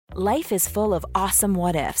Life is full of awesome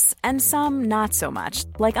what-ifs, and some not so much,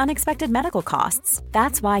 like unexpected medical costs.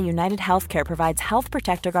 That's why United Healthcare provides Health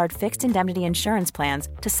Protector Guard fixed indemnity insurance plans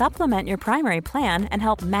to supplement your primary plan and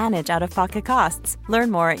help manage out-of-pocket costs.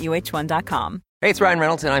 Learn more at UH1.com. Hey, it's Ryan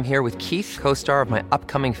Reynolds, and I'm here with Keith, co-star of my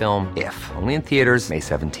upcoming film, If, only in theaters May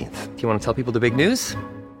 17th. Do you want to tell people the big news?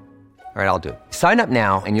 All right, I'll do it. Sign up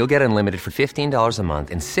now and you'll get unlimited for $15 a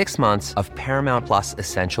month and 6 months of Paramount Plus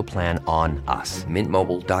Essential Plan on us.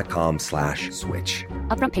 MintMobile.com/switch.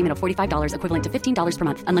 Upfront payment of $45 equivalent to $15 per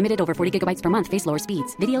month. Unlimited over 40 gigabytes per month. Face lower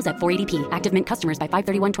speeds. Videos at 480p. Active Mint customers by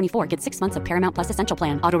 531.24 get 6 months of Paramount Plus Essential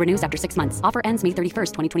Plan. Auto renews after 6 months. Offer ends May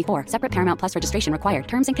 31st, 2024. Separate Paramount Plus registration required.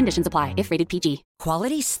 Terms and conditions apply if rated PG.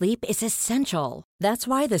 Quality sleep is essential. That's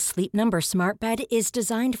why the Sleep Number Smart Bed is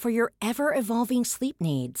designed for your ever-evolving sleep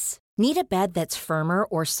needs. Need a bed that's firmer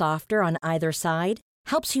or softer on either side?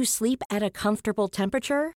 Helps you sleep at a comfortable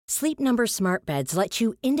temperature? Sleep Number Smart Beds let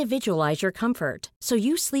you individualize your comfort, so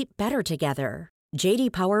you sleep better together. J.D.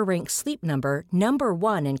 Power ranks Sleep Number number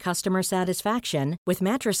 1 in customer satisfaction with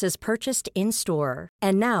mattresses purchased in-store.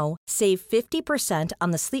 And now, save 50% on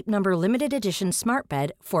the Sleep Number Limited Edition Smart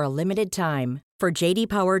Bed for a limited time. For J.D.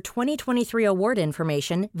 Power 2023 award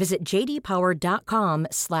information, visit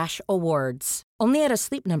jdpower.com/awards. Only at a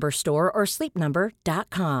Sleep Number store or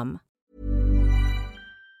sleepnumber.com.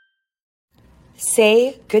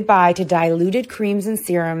 Say goodbye to diluted creams and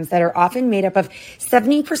serums that are often made up of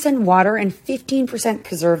 70% water and 15%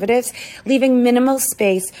 preservatives, leaving minimal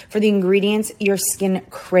space for the ingredients your skin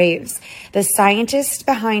craves. The scientists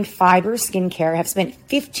behind Fiber Skincare have spent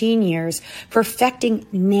 15 years perfecting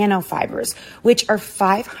nanofibers, which are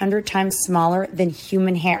 500 times smaller than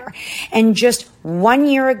human hair. And just 1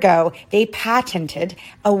 year ago, they patented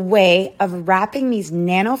a way of wrapping these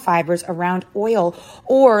nanofibers around oil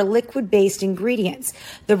or liquid-based ingredients.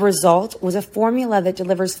 The result was a formula that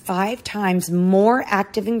delivers 5 times more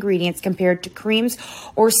active ingredients compared to creams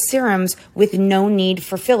or serums with no need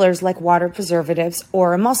for fillers like water preservatives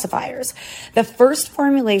or emulsifiers. The first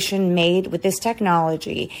formulation made with this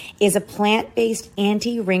technology is a plant-based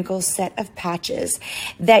anti-wrinkle set of patches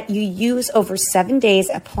that you use over 7 days,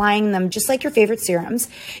 applying them just like your favorite serums.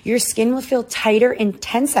 Your skin will feel tighter in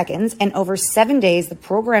 10 seconds, and over 7 days, the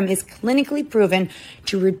program is clinically proven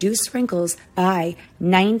to reduce wrinkles by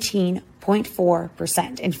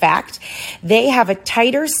 19.4%. In fact, they have a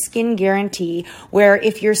tighter skin guarantee where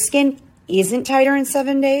if your skin isn't tighter in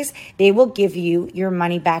 7 days, they will give you your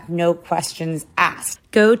money back, no questions asked.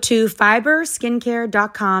 Go to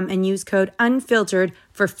fiberskincare.com and use code UNFILTERED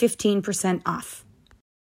for 15% off.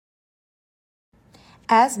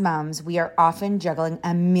 As moms, we are often juggling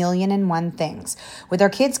a million and one things. With our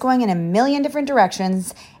kids going in a million different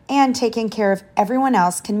directions, and taking care of everyone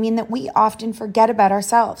else can mean that we often forget about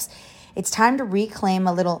ourselves. It's time to reclaim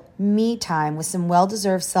a little me time with some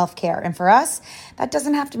well-deserved self-care. And for us, that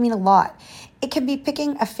doesn't have to mean a lot. It can be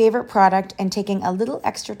picking a favorite product and taking a little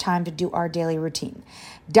extra time to do our daily routine.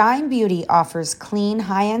 Dime Beauty offers clean,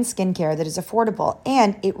 high-end skincare that is affordable,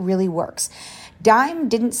 and it really works. Dime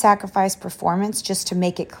didn't sacrifice performance just to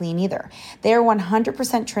make it clean either. They are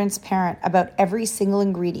 100% transparent about every single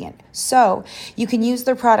ingredient, so you can use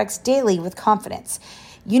their products daily with confidence.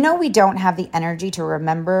 You know we don't have the energy to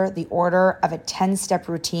remember the order of a 10-step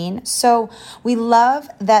routine, so we love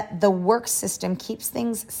that the work system keeps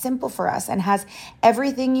things simple for us and has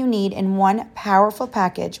everything you need in one powerful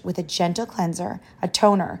package with a gentle cleanser, a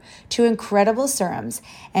toner, 2 incredible serums,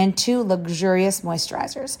 and 2 luxurious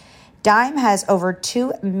moisturizers. Dime has over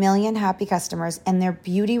 2 million happy customers, and their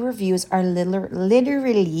beauty reviews are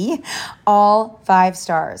literally all 5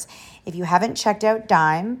 stars. If you haven't checked out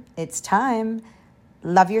Dime, it's time.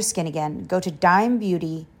 Love your skin again. Go to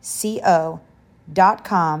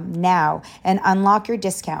dimebeautyco.com now and unlock your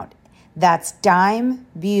discount. That's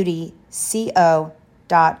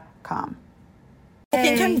dimebeautyco.com. I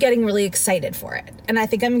think I'm getting really excited for it. And I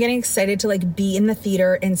think I'm getting excited to be in the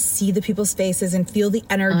theater and see the people's faces and feel the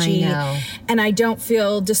energy. I know. And I don't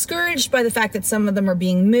feel discouraged by the fact that some of them are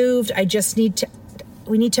being moved.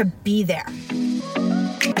 We need to be there.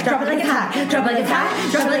 Drop it like it's hot. Drop it like it's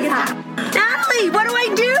hot. Drop it like it's hot. Natalie, what do I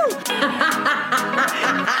do?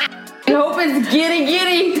 I hope it's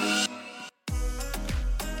giddy.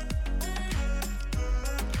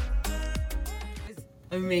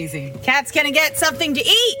 Amazing. Kat's gonna get something to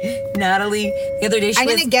eat. Natalie, the other day I'm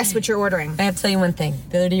gonna guess what you're ordering. I have to tell you one thing.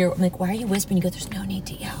 The other day, I'm like, why are you whispering? You go, there's no need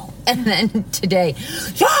to yell. And then today,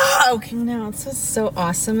 okay, no, it's what's so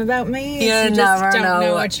awesome about me. You just never don't know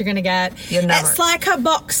know what you're gonna get. You never. It's like a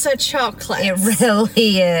box of chocolates. It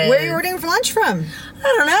really is. Where are you ordering for lunch from?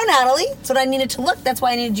 I don't know, Natalie. That's what I needed to look. That's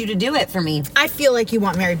why I needed you to do it for me. I feel like you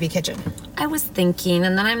want Mary B. Kitchen. I was thinking,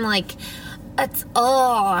 and then I'm like, it's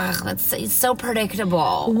so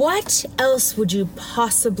predictable. What else would you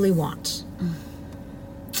possibly want?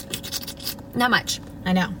 Not much.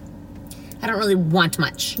 I know. I don't really want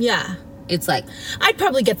much. Yeah. It's like, I'd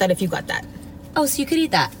probably get that if you got that. oh, so you could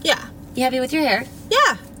eat that? Yeah. You happy with your hair?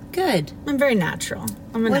 Yeah. Good. I'm very natural.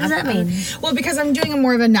 What does that mean? Well, because I'm doing a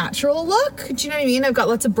more of a natural look. Do you know what I mean? I've got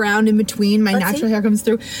lots of brown in between. My natural hair comes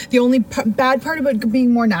through. The only bad part about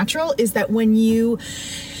being more natural is that when your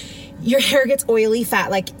hair gets oily,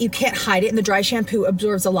 fat, like you can't hide it, and the dry shampoo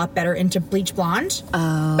absorbs a lot better into bleach blonde.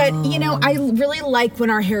 Oh. But, I really like when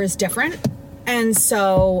our hair is different. And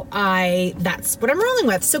so that's what I'm rolling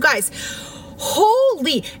with. So guys,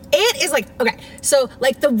 it is like, okay, so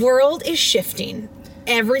like the world is shifting.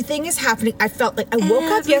 Everything is happening. I felt like I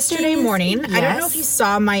woke up yesterday morning. Yes. I don't know if you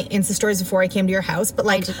saw my Insta stories before I came to your house, but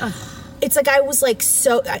like, it's like I was like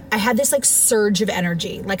I had this like surge of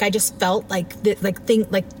energy. Like I just felt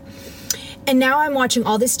and now I'm watching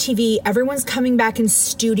all this TV. Everyone's coming back in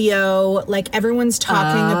studio. Like everyone's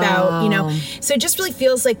talking about, so it just really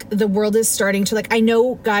feels like the world is starting to I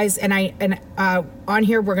know guys, and on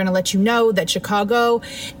here, we're going to let you know that Chicago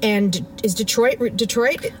and is Detroit.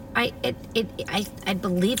 I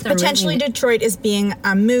believe they're potentially moving. Detroit is being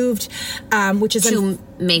moved, which is to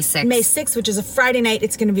May 6th. May 6th, which is a Friday night.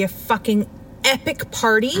 It's going to be a fucking epic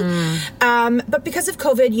party. But because of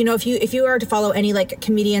COVID, if you are to follow any like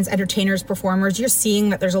comedians, entertainers, performers, you're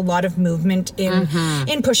seeing that there's a lot of movement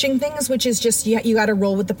in pushing things, which is just you got to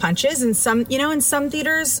roll with the punches. And some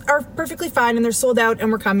theaters are perfectly fine and they're sold out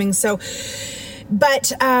and we're coming. So,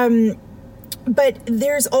 but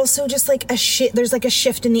there's also just like there's like a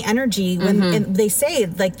shift in the energy when they say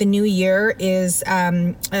like the new year is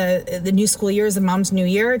the new school year is a mom's new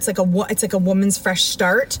year. It's like a woman's fresh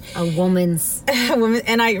start. A woman,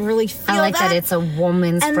 and I really feel I like that it's a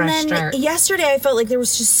woman's fresh start. Yesterday I felt like there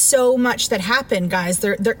was just so much that happened, guys.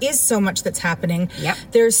 There is so much that's happening. Yep.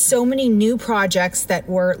 There's so many new projects that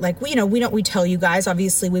were like we tell you guys.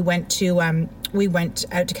 Obviously we went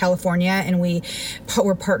out to California and we're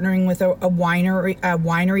partnering with a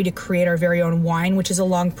winery to create our very own wine, which is a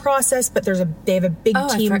long process, but they have a big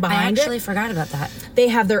team behind it. I actually forgot about that. They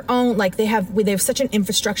have their own, they have such an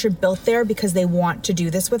infrastructure built there because they want to do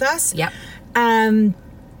this with us. Yep.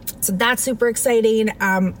 So that's super exciting.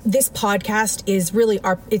 This podcast is really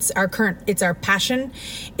it's our passion.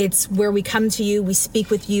 It's where we come to you, we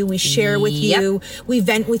speak with you, we share with you, we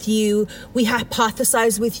vent with you, we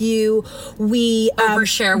hypothesize with you, we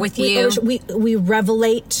overshare with you. We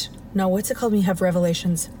revelate. No, what's it called when you have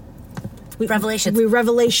revelations? We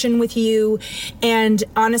revelation with you. And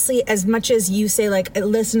honestly, as much as you say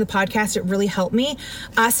listen to the podcast, it really helped me.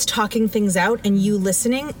 Us talking things out and you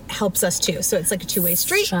listening helps us too. So it's like a two-way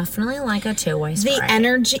street. Definitely like a two-way street. The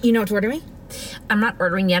energy, you know what to order me? I'm not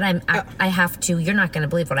ordering yet. I have to. You're not going to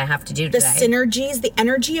believe what I have to do today. The synergies, the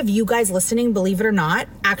energy of you guys listening, believe it or not,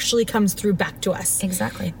 actually comes through back to us.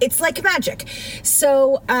 Exactly. It's like magic.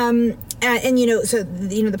 So, the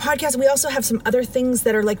podcast, we also have some other things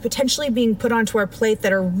that are potentially being put onto our plate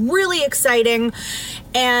that are really exciting.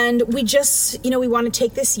 And we just, we want to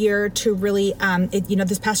take this year to really,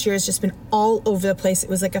 this past year has just been all over the place. It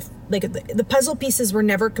was the puzzle pieces were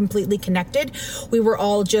never completely connected. We were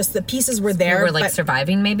all just, the pieces were there. We were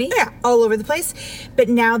surviving maybe? Yeah, all over the place. But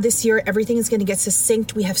now this year, everything is going to get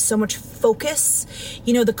succinct. We have so much focus.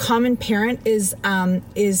 The Common Parent is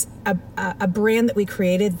a brand that we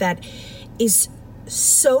created that is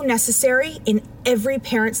so necessary in every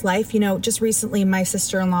parent's life. Just recently my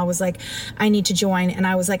sister-in-law was like, I need to join, and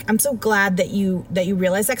I was like, I'm so glad that you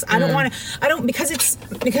realize that, because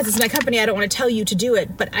it's my company, I don't want to tell you to do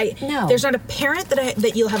it, but there's not a parent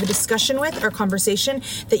that you'll have a discussion with or conversation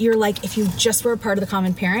that you're like, if you just were a part of the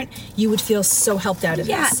Common Parent, you would feel so helped out of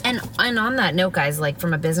this. And on that note, guys,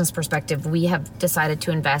 from a business perspective, we have decided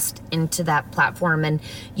to invest into that platform and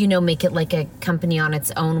make it like a company on its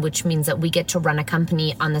own, which means that we get to run a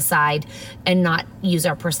company on the side and not use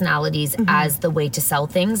our personalities as the way to sell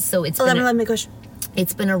things. So it's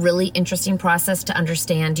it's been a really interesting process to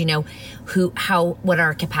understand, what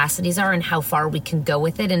our capacities are and how far we can go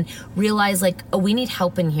with it, and realize we need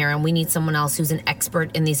help in here and we need someone else who's an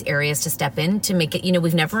expert in these areas to step in to make it.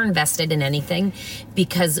 We've never invested in anything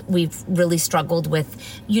because we've really struggled with,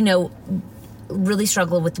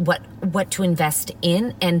 what to invest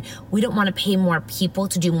in, and we don't want to pay more people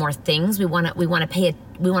to do more things. We want to pay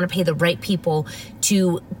the right people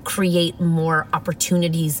to create more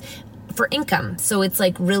opportunities for income. So it's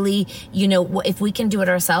like really, you know, if we can do it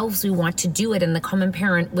ourselves, we want to do it. And the Common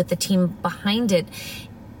Parent with the team behind it,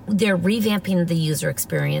 they're revamping the user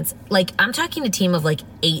experience. Like, I'm talking a team of like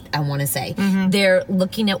 8, I want to say. They're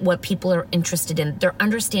looking at what people are interested in. They're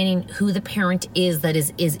understanding who the parent is that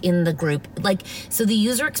is in the group. Like, so the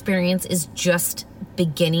user experience is just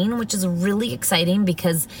beginning, which is really exciting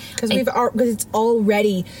because it's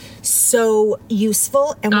already so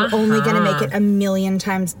useful, and we're only going to make it a million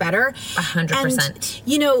times better. 100%. And,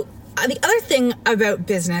 you know, the other thing about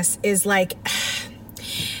business is like,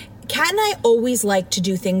 Kat and I always like to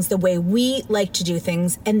do things the way we like to do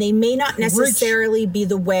things, and they may not necessarily be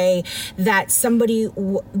the way that somebody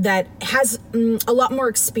that has a lot more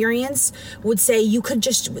experience would say. We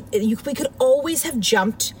could always have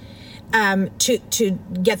jumped to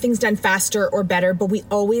get things done faster or better, but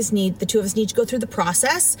the two of us need to go through the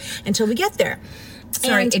process until we get there.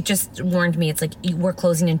 Sorry, it just warned me. It's like, we're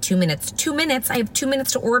closing in 2 minutes. 2 minutes? I have 2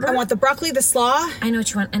 minutes to order? I want the broccoli, the slaw. I know what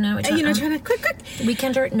you want. You know, trying to quick.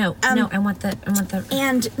 Weekender? No, I want the.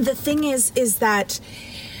 And the thing is that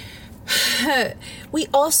we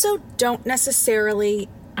also don't necessarally.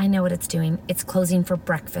 I know what it's doing. It's closing for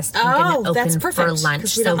breakfast. That's perfect. For lunch.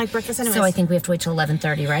 Because we don't like breakfast anyways. So I think we have to wait till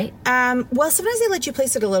 11:30, right? Well, sometimes they let you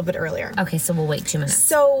place it a little bit earlier. Okay, so we'll wait 2 minutes.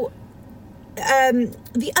 So,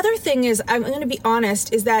 the other thing is, I'm going to be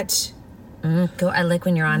honest, is that... I like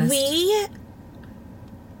when you're honest.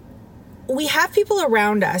 We have people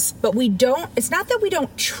around us, but we don't... It's not that we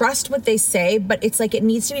don't trust what they say, but it's like it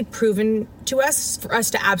needs to be proven to us for us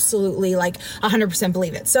to absolutely, like, 100%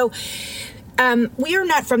 believe it. So, we are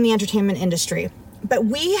not from the entertainment industry, but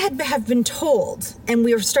we have been told, and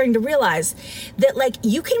we are starting to realize that, like,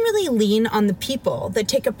 you can really lean on the people that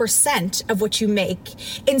take a percent of what you make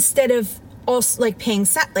instead of also like paying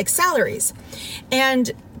salaries. And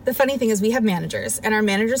the funny thing is, we have managers, and our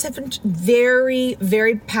managers have been very,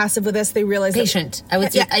 very passive with us. They realize patient. I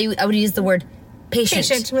would use the word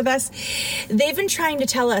patient with us. They've been trying to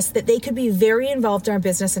tell us that they could be very involved in our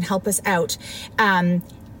business and help us out.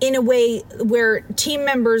 In a way where team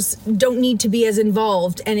members don't need to be as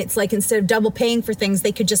involved, and it's like, instead of double paying for things,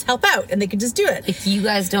 they could just help out and they could just do it. If you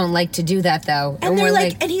guys don't like to do that, though, and they're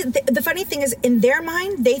like, the funny thing is, in their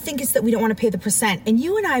mind, they think it's that we don't want to pay the percent, and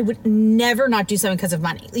you and I would never not do something because of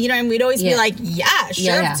money, you know, and we'd always be like,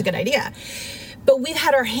 it's a good idea. But we've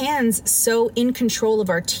had our hands so in control of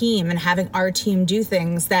our team and having our team do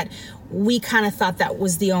things that we kind of thought that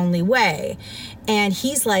was the only way. And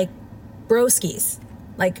he's like, broskies.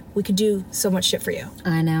 Like, we could do so much shit for you.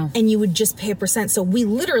 I know. And you would just pay a percent. So we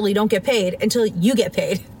literally don't get paid until you get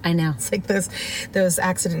paid. I know. It's like those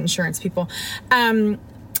accident insurance people.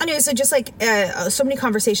 Anyway, so just like so many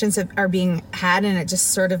conversations are being had, and it just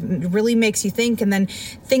sort of really makes you think. And then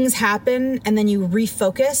things happen, and then you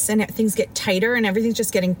refocus, and things get tighter, and everything's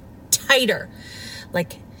just getting tighter.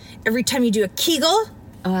 Like, every time you do a Kegel...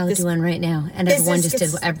 Oh, I'll do one right now. And everyone just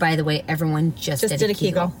did. By the way, everyone just did a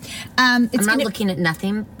Kegel. I'm not looking at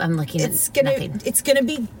nothing. I'm looking at nothing. It's going to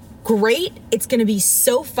be great. It's going to be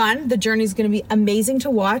so fun. The journey's going to be amazing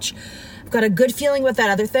to watch. I've got a good feeling with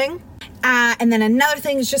that other thing. And then another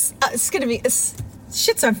thing is just, it's going to be,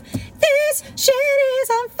 shit's on, this shit is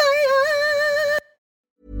on fire.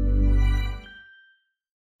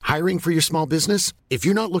 Hiring for your small business? If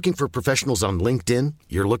you're not looking for professionals on LinkedIn,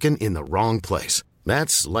 you're looking in the wrong place.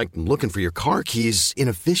 That's like looking for your car keys in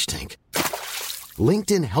a fish tank.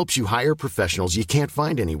 LinkedIn helps you hire professionals you can't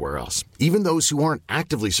find anywhere else, even those who aren't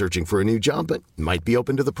actively searching for a new job but might be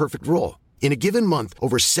open to the perfect role. In a given month,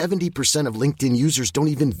 over 70% of LinkedIn users don't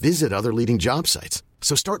even visit other leading job sites.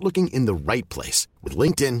 So start looking in the right place. With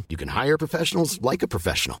LinkedIn, you can hire professionals like a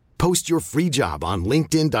professional. Post your free job on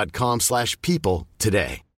linkedin.com/people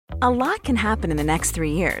today. A lot can happen in the next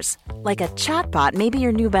 3 years. Like a chatbot may be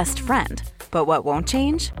your new best friend. But what won't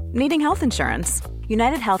change? Needing health insurance.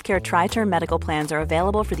 United Healthcare Tri-Term Medical Plans are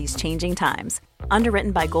available for these changing times.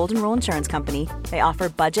 Underwritten by Golden Rule Insurance Company, they offer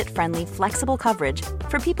budget-friendly, flexible coverage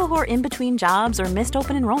for people who are in between jobs or missed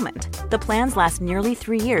open enrollment. The plans last nearly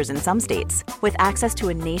 3 years in some states, with access to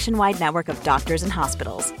a nationwide network of doctors and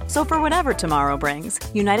hospitals. So for whatever tomorrow brings,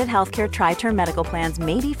 United Healthcare Tri-Term Medical Plans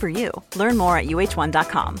may be for you. Learn more at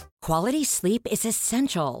uh1.com. Quality sleep is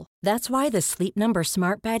essential. That's why the Sleep Number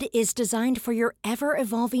Smart Bed is designed for your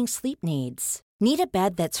ever-evolving sleep needs. Need a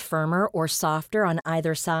bed that's firmer or softer on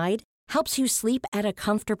either side? Helps you sleep at a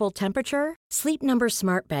comfortable temperature? Sleep Number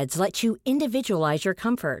Smart Beds let you individualize your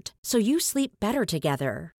comfort, so you sleep better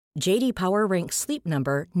together. JD Power ranks Sleep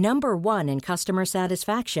Number number 1 in customer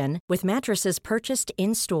satisfaction with mattresses purchased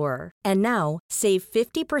in-store. And now, save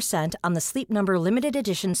 50% on the Sleep Number Limited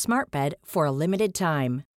Edition Smart Bed for a limited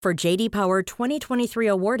time. For JD Power 2023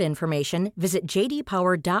 award information, visit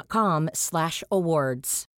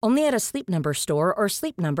jdpower.com/awards. Only at a Sleep Number store or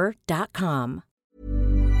sleepnumber.com.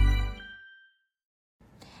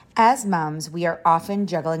 As moms, we are often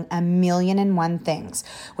juggling a million and one things.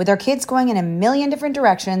 With our kids going in a million different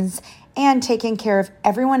directions and taking care of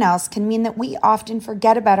everyone else can mean that we often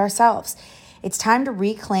forget about ourselves. It's time to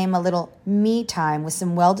reclaim a little me time with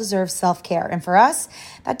some well-deserved self-care. And for us,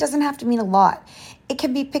 that doesn't have to mean a lot. It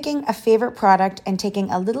can be picking a favorite product and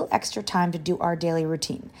taking a little extra time to do our daily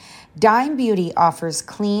routine. Dime Beauty offers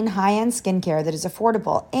clean, high-end skincare that is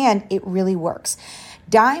affordable, and it really works.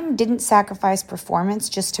 Dime didn't sacrifice performance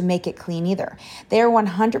just to make it clean either. They are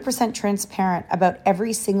 100% transparent about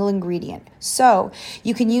every single ingredient, so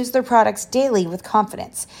you can use their products daily with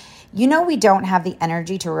confidence. You know we don't have the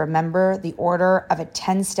energy to remember the order of a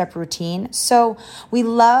 10-step routine, so we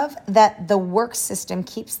love that the work system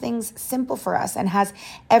keeps things simple for us and has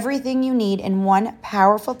everything you need in one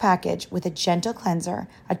powerful package with a gentle cleanser,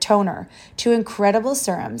 a toner, 2 incredible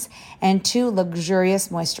serums, and 2 luxurious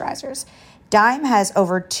moisturizers. Dime has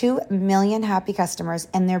over 2 million happy customers,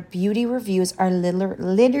 and their beauty reviews are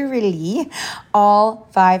literally all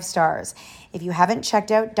 5 stars. If you haven't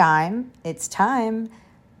checked out Dime, it's time.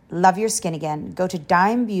 Love your skin again. Go to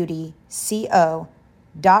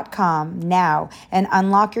dimebeautyco.com now and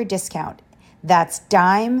unlock your discount. That's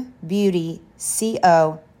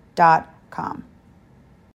dimebeautyco.com.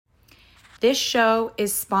 This show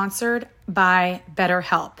is sponsored by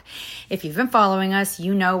BetterHelp. If you've been following us,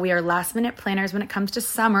 you know we are last-minute planners when it comes to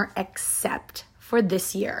summer, except for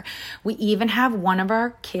this year. We even have one of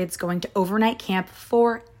our kids going to overnight camp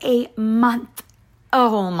for a month, a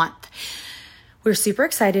whole month. We're super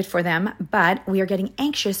excited for them, but we are getting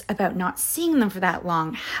anxious about not seeing them for that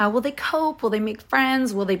long. How will they cope? Will they make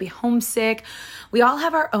friends? Will they be homesick? We all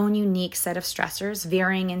have our own unique set of stressors,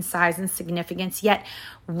 varying in size and significance, yet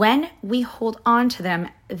when we hold on to them,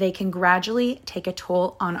 they can gradually take a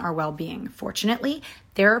toll on our well-being. Fortunately,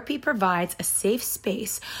 therapy provides a safe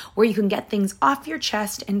space where you can get things off your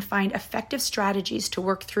chest and find effective strategies to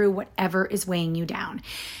work through whatever is weighing you down.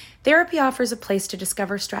 Therapy offers a place to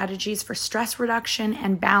discover strategies for stress reduction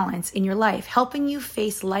and balance in your life, helping you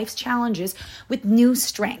face life's challenges with new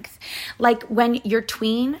strength. Like when your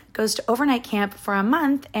tween goes to overnight camp for a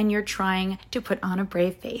month and you're trying to put on a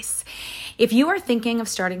brave face. If you are thinking of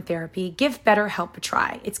starting therapy, give BetterHelp a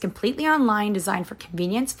try. It's completely online, designed for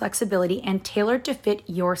convenience, flexibility, and tailored to fit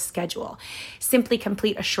your schedule. Simply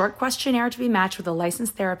complete a short questionnaire to be matched with a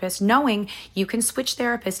licensed therapist, knowing you can switch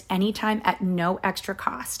therapists anytime at no extra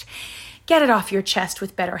cost. Get it off your chest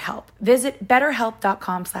with BetterHelp. Visit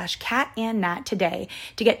betterhelp.com/catandnat today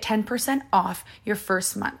to get 10% off your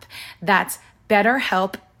first month. That's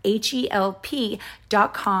BetterHelp,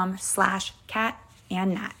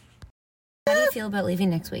 HELP.com/catandnat. How do you feel about leaving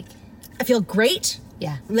next week? I feel great.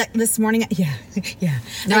 Yeah. This morning, yeah.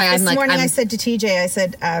 No, I said to TJ, I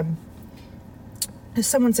said,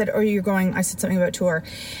 someone said, "Oh, you're going," I said something about tour.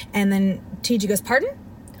 And then TJ goes, "Pardon?"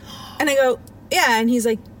 And I go, "Yeah." And he's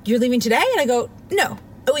like, "You're leaving today?" And I go, "No,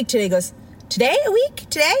 a week today." He goes, "Today? A week?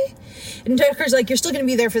 Today?" And Tucker's like, "You're still going to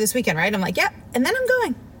be there for this weekend, right?" I'm like, "Yep." And then I'm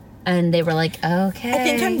going. And they were like, okay. I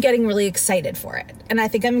think I'm getting really excited for it. And I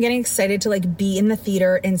think I'm getting excited to like be in the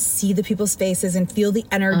theater and see the people's faces and feel the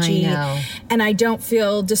energy. I know. And I don't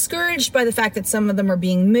feel discouraged by the fact that some of them are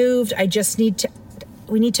being moved. I just we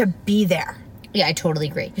need to be there. Yeah, I totally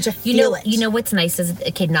agree. To feel it. You know what's nice is,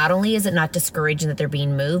 okay, not only is it not discouraging that they're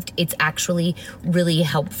being moved, it's actually really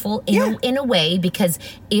helpful in a way, because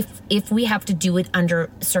if we have to do it under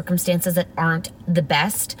circumstances that aren't the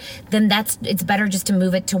best, then it's better just to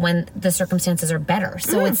move it to when the circumstances are better.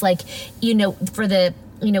 So it's like, for the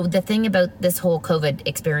thing about this whole COVID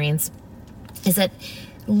experience is that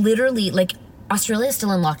literally, like, Australia is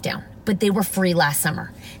still in lockdown, but they were free last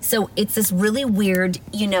summer. So it's this really weird,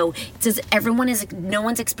 it says no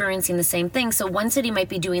one's experiencing the same thing. So one city might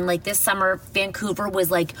be doing, like, this summer, Vancouver was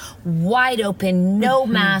like wide open, no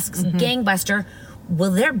masks, gangbuster. Well,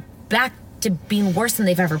 they're back to being worse than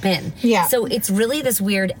they've ever been. Yeah. So it's really this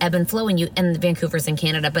weird ebb and flow, and Vancouver's in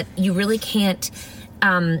Canada, but you really can't,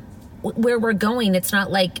 where we're going, it's not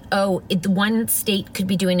like, one state could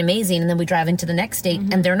be doing amazing and then we drive into the next state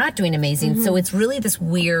and they're not doing amazing. So it's really this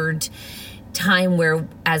weird time where,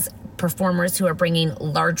 as performers who are bringing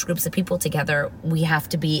large groups of people together, we have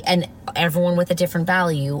to be, and everyone with a different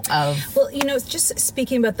value of. Well, just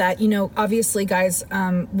speaking about that, obviously, guys,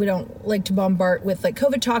 we don't like to bombard with like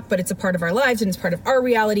COVID talk, but it's a part of our lives and it's part of our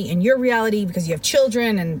reality and your reality because you have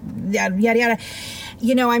children and yada, yada, yada.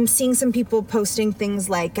 I'm seeing some people posting things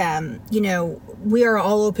like, we are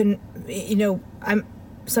all open,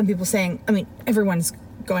 some people saying, everyone's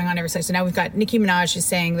going on every side. So now we've got Nicki Minaj is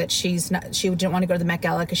saying that she didn't want to go to the Met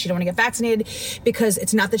Gala because she didn't want to get vaccinated, because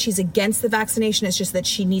it's not that she's against the vaccination, it's just that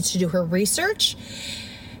she needs to do her research,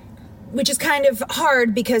 which is kind of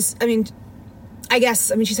hard because, I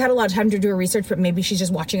guess she's had a lot of time to do her research, but maybe she's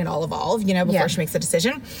just watching it all evolve, before she makes the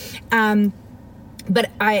decision.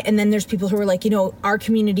 And then there's people who are like, our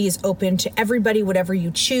community is open to everybody, whatever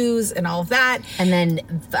you choose and all of that. And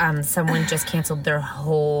then someone just canceled their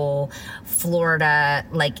whole Florida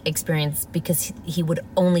experience because he would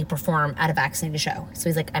only perform at a vaccinated show. So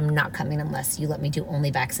he's like, I'm not coming unless you let me do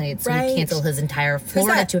only vaccinated. So he canceled his entire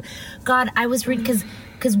Florida tour. God, I was reading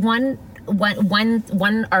because one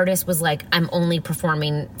artist was like, I'm only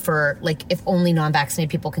performing for if only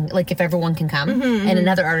non-vaccinated people can, if everyone can come. Mm-hmm. And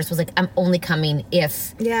another artist was like, I'm only coming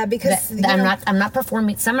if because I'm not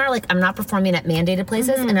performing. Some are like, I'm not performing at mandated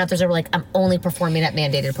places, and others are like, I'm only performing at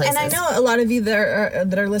mandated places. And I know a lot of you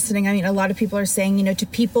that are listening, a lot of people are saying, to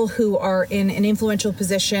people who are in an influential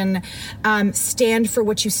position, stand for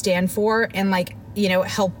what you stand for and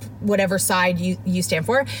help whatever side you stand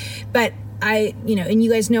for. But and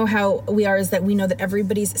you guys know how we are, is that we know that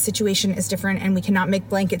everybody's situation is different and we cannot make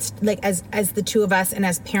blankets, as the two of us and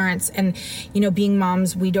as parents and, being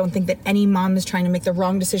moms, we don't think that any mom is trying to make the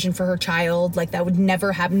wrong decision for her child. That would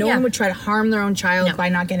never happen. No one would try to harm their own child by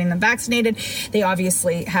not getting them vaccinated. They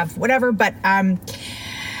obviously have whatever, but,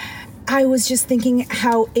 I was just thinking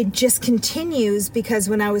how it just continues, because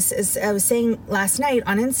when I was saying last night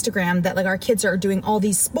on Instagram that our kids are doing all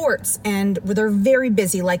these sports and they're very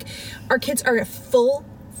busy. Our kids are full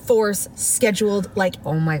force scheduled.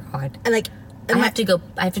 Oh my God. I have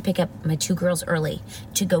to pick up my 2 girls early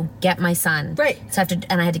to go get my son. Right. So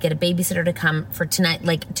I had to get a babysitter to come for tonight,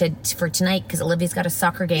 for tonight, because Olivia's got a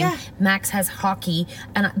soccer game. Yeah. Max has hockey,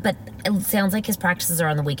 but it sounds like his practices are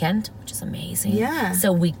on the weekend, which is amazing. Yeah.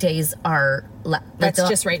 So weekdays are that's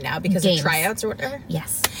just right now because games. of tryouts or whatever.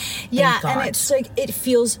 Yes. Yeah, and it's it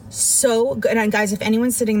feels so good. And guys, if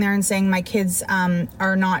anyone's sitting there and saying my kids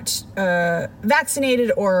are not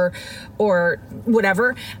vaccinated or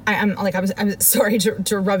whatever, I'm sorry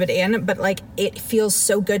to rub it in, but it feels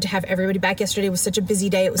so good to have everybody back. Yesterday was such a busy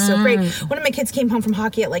day. It was so great. One of my kids came home from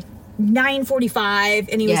hockey at 9:45,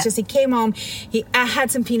 and he came home, he had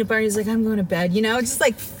some peanut butter, he's like, I'm going to bed, just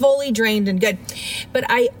fully drained and good. But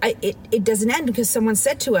it doesn't end, because someone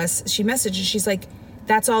said to us, she messaged, she's like,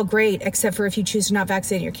 that's all great, except for if you choose to not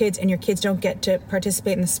vaccinate your kids and your kids don't get to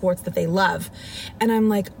participate in the sports that they love. And I'm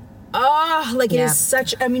like, it is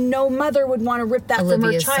such, no mother would want to rip that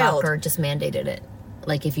Olivia's from her child. Soccer just mandated it.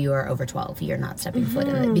 If you are over 12, you're not stepping foot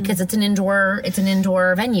in it, because it's an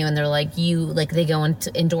indoor venue, and they're they go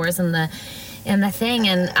into indoors in the thing,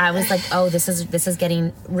 and I was like, oh, this is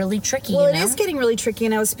getting really tricky. Well, it is getting really tricky,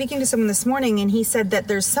 and I was speaking to someone this morning, and he said that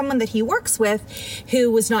there's someone that he works with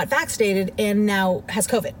who was not vaccinated and now has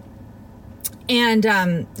COVID,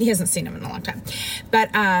 and he hasn't seen him in a long time, but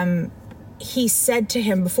he said to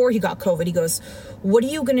him before he got COVID, he goes, what are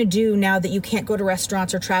you going to do now that you can't go to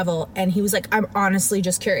restaurants or travel? And he was like, I'm honestly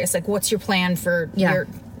just curious. What's your plan for your...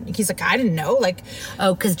 He's like, I didn't know.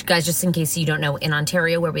 Because guys, just in case you don't know, in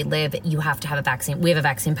Ontario where we live, you have to have a vaccine. We have a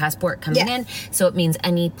vaccine passport coming in. So it means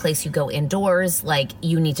any place you go indoors,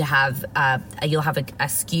 you need to have, you'll have a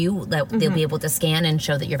SKU that they'll be able to scan and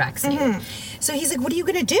show that you're vaccinated. So he's like, what are you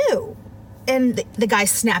going to do? And the guy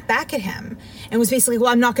snapped back at him and was basically, well,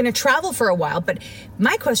 I'm not going to travel for a while. But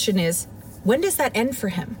my question is, when does that end for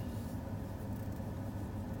him?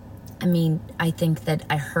 I think that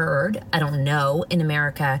I don't know, in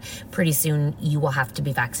America, pretty soon you will have to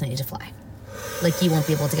be vaccinated to fly. You won't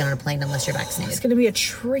be able to get on a plane unless you're vaccinated. It's going to be a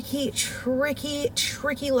tricky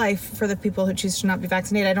life for the people who choose to not be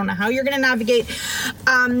vaccinated. I don't know how you're going to navigate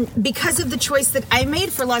because of the choice that I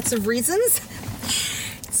made for lots of reasons.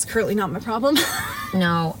 It's currently not my problem.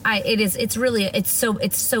 No, it's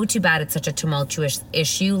so too bad it's such a tumultuous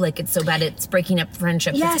issue. It's so bad it's breaking up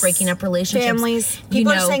friendships, yes. It's breaking up relationships. Families.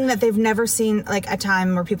 People are saying that they've never seen a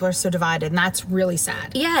time where people are so divided, and that's really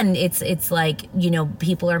sad. Yeah, and it's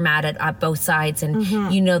people are mad at both sides, and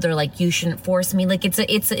they're like, you shouldn't force me.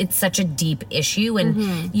 It's such a deep issue,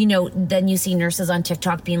 and then you see nurses on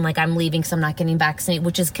TikTok being like, I'm leaving because I'm not getting vaccinated,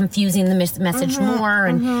 which is confusing the message more,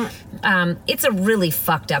 and it's a really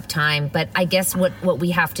fucked up time. But I guess what what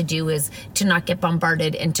we have to do is to not get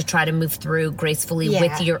bombarded and to try to move through gracefully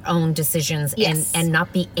with your own decisions and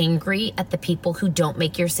not be angry at the people who don't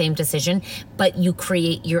make your same decision, but you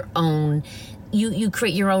create your own, you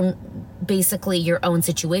create your own, basically your own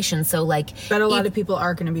situation. So like, but a lot of people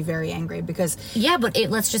are going to be very angry because but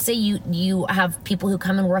let's just say you have people who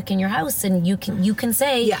come and work in your house, and you can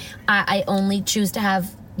say, I only choose to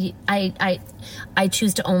have, I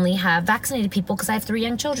choose to only have vaccinated people because I have 3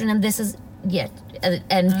 young children, and this is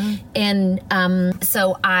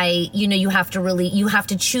so you have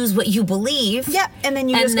to choose what you believe, and then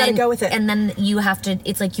you just got to go with it, and then you have to,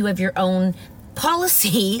 it's like you have your own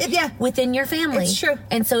policy within your family. It's true.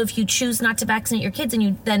 And so if you choose not to vaccinate your kids,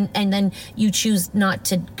 and then you choose not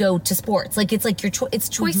to go to sports, like it's like it's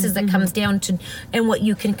choices that comes down to, and what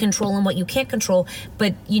you can control and what you can't control.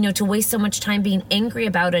 But to waste so much time being angry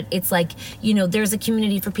about it, it's like, there's a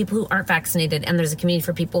community for people who aren't vaccinated, and there's a community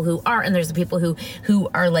for people who are, and there's the people who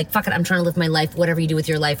are like, fuck it, I'm trying to live my life, whatever you do with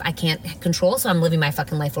your life I can't control, so I'm living my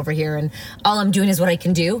fucking life over here, and all I'm doing is what I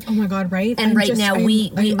can do. Oh my God, right? And now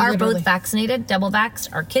we are both vaccinated, double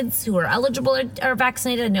vaxxed. Our kids who are eligible are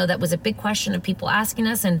vaccinated. I know that was a big question of people asking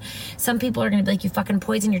us, and some people are going to be like, you fucking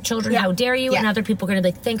poison your children, how dare you? And other people are going to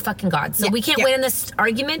be like, thank fucking God. So we can't win in this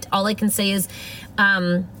argument. All I can say is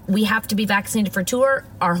we have to be vaccinated for tour.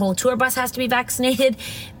 Our whole tour bus has to be vaccinated,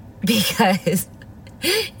 because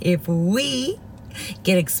if we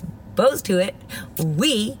get exposed to it,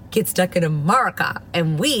 we get stuck in America,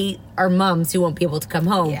 and we are moms who won't be able to come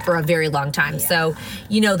home for a very long time. So,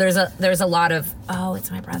 there's a lot of, oh, it's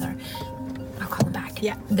my brother, I'll call him back.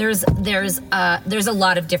 There's a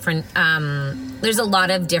lot of different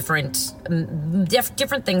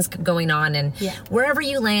different things going on, and wherever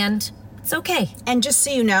you land, it's okay. And just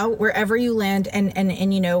so you know, wherever you land, and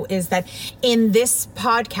is that in this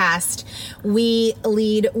podcast, we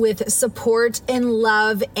lead with support and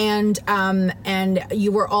love, and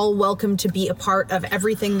you are all welcome to be a part of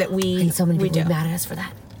everything that we do. And so many people are mad at us for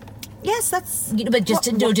that. Yes, that's. But just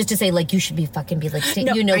to say, like, you should be fucking be like, I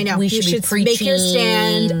know. We should be preaching. Make your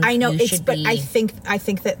stand. I know but I think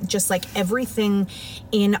that just like everything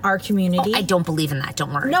in our community. I don't believe in that.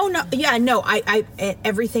 Don't worry. No. I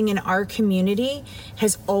everything in our community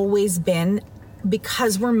has always been,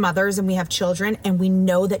 because we're mothers and we have children, and we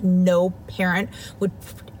know that no parent would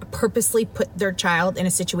purposely put their child in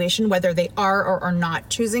a situation, whether they are or are not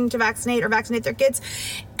choosing to vaccinate or vaccinate their kids.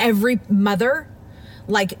 Every mother,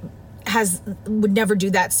 would never do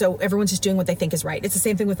that, so everyone's just doing what they think is right. It's the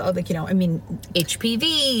same thing with all HPV,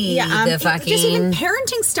 the fucking, just even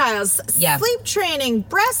parenting styles, sleep training,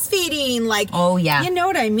 breastfeeding, you know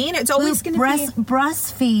what I mean? It's always going to be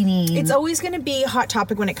breastfeeding. It's always going to be a hot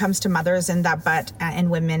topic when it comes to mothers and that, but and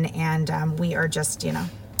women, and we are just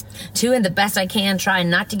doing the best I can, trying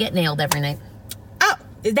not to get nailed every night.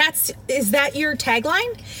 Is that your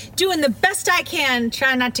tagline? Doing the best I can,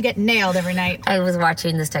 trying not to get nailed every night. I was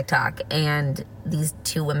watching this TikTok, and these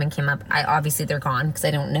 2 women came up. Obviously they're gone because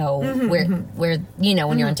I don't know where when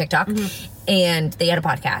you're on TikTok. And they had a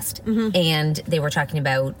podcast, and they were talking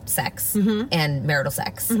about sex and marital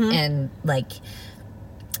sex and like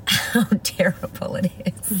how terrible it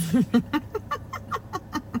is.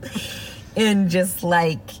 And just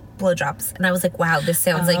like blowjobs. And I was like, wow, this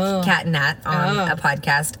sounds like Cat and Nat on a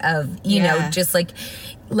podcast of, just like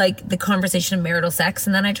the conversation of marital sex.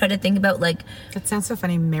 And then I tried to think about that sounds so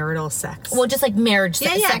funny, marital sex. Well, just like marriage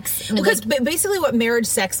sex. Well, because basically what marriage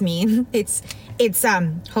sex means, it's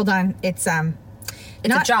hold on, it's not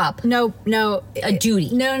a job. No, a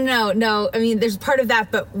duty. No. I mean, there's part of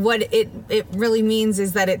that, but what it really means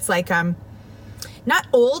is that it's like not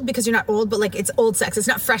old, because you're not old, but it's old sex. It's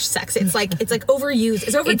not fresh sex. It's like overused.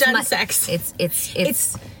 It's overdone sex.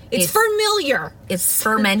 It's familiar. It's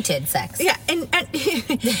fermented sex. Yeah,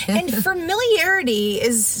 and familiarity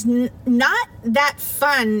is not that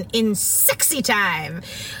fun in sexy time.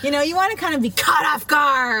 You want to kind of be caught off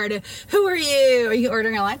guard. Who are you? Are you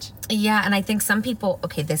ordering a lunch? Yeah, and I think some people.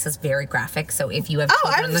 Okay, this is very graphic. So if you have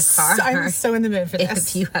children in the car, I'm so in the mood for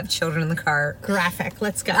this. If you have children in the car, graphic.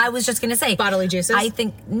 Let's go. I was just gonna say bodily juices. I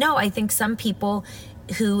think some people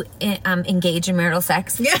who engage in marital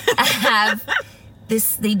sex have.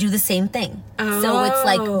 They do the same thing. Oh. So it's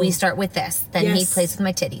like, we start with this. Then he plays with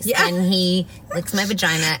my titties. Yeah. Then he licks my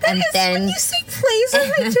vagina. Then when you say plays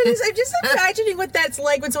with my titties, I'm just imagining what that's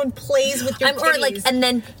like when someone plays with your titties. And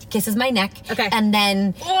then kisses my neck. Okay. And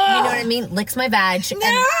then, you know what I mean? Licks my vag. No!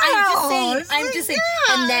 And I'm just saying.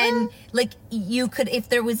 And then, you could, if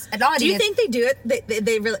there was an audience. Do you think they do it?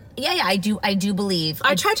 They really? Yeah, I do believe.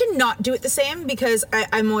 I try to not do it the same, because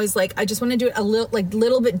I'm always I just want to do it a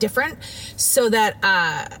little bit different, so that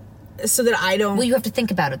so that I don't. Well, you have to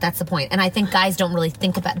think about it. That's the point. And I think guys don't really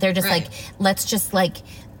think about it. They're just like, let's just like,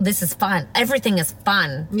 this is fun. Everything is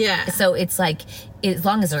fun. Yeah. So it's like, as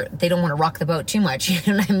long as they don't want to rock the boat too much, you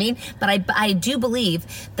know what I mean? But I do believe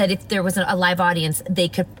that if there was a live audience, they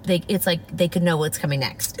could know what's coming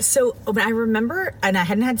next. So when I remember, and I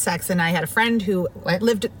hadn't had sex, and I had a friend who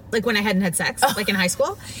lived, like when I hadn't had sex, like in high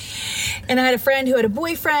school. And I had a friend who had a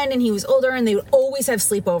boyfriend, and he was older, and they would always have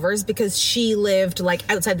sleepovers because she lived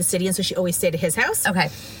like outside the city, and so she always stayed at his house. Okay.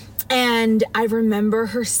 And I remember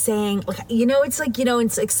her saying, like, it's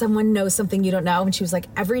like someone knows something you don't know. And she was like,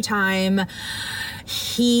 every time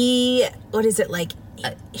she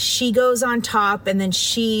goes on top and then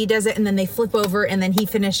she does it and then they flip over and then he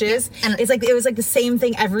finishes. And it was like the same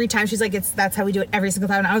thing every time. She's like, that's how we do it every single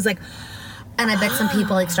time. And I was like, and I bet some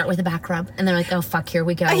people like start with a back rub and they're like, oh fuck, here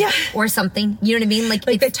we go. Yeah. Or something. You know what I mean? Like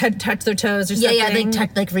they touch their toes or something. Yeah, they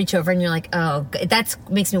touch, reach over and you're like, oh, that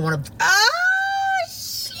makes me want to.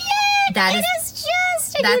 That's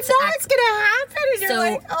it's gonna happen. And you're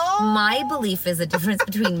like, my belief is the difference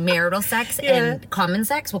between marital sex and common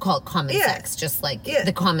sex. We'll call it common sex, just like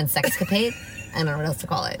the common sexcapade. I don't know what else to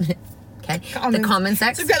call it. Okay, the common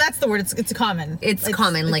sex. So that's the word. It's common. It's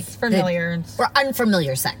common, like familiar or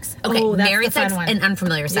unfamiliar sex. Okay, married sex and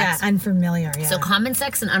unfamiliar sex. Yeah, unfamiliar. Yeah. So common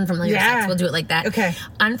sex and unfamiliar sex. We'll do it like that. Okay.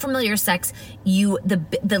 Unfamiliar sex.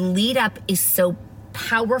 The lead up is so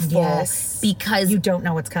powerful because you don't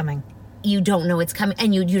know what's coming. You don't know it's coming,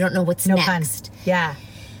 and you don't know what's next. Fun. Yeah.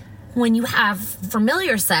 When you have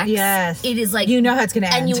familiar sex, it is like you know how it's going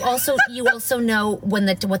to end, and you also know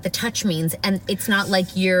what the touch means, and it's not like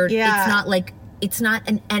it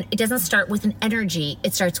doesn't start with an energy.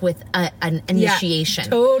 It starts with an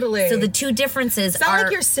initiation. Totally. So the two differences it's not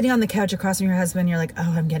like you're sitting on the couch across from your husband. You're like,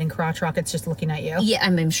 oh, I'm getting crotch rockets just looking at you. Yeah,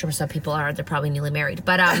 I'm sure some people are. They're probably newly married,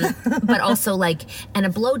 but also like, and a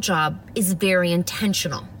blowjob is very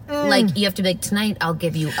intentional. Like, you have to be like, tonight I'll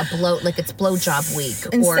give you a blow, like it's blowjob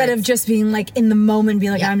week. Instead of just being like in the moment,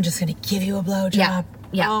 being like, I'm just going to give you a blowjob.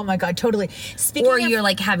 Yeah. Oh my God, totally. You're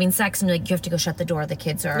like having sex and you're like, you have to go shut the door. The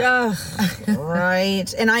kids are.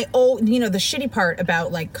 Right. And the shitty part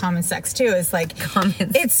about like common sex too is like,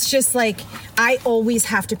 it's just like, I always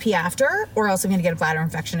have to pee after or else I'm going to get a bladder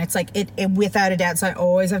infection. It's like, it without a doubt. So I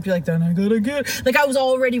always have to be like, then I gotta get, like I was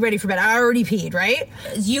already ready for bed. I already peed, right?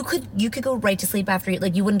 You could go right to sleep after you,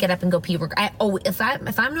 like you wouldn't get up and go pee.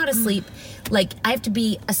 If I'm not asleep, like I have to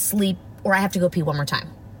be asleep or I have to go pee one more time.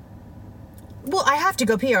 Well, I have to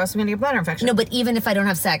go pee or else I'm going to get a bladder infection. No, but even if I don't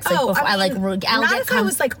have sex, like before, I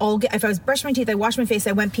was brushed my teeth, I washed my face,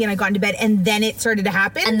 I went pee and I got into bed and then it started to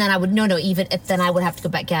happen. And then I would, then I would have to go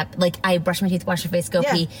back up. Like I brush my teeth, wash my face, go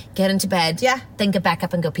pee, get into bed, then get back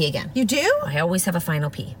up and go pee again. You do? I always have a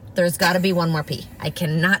final pee. There's got to be one more pee. I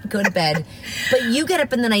cannot go to bed. But you get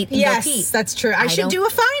up in the night and go pee. Yes, that's true. I should do a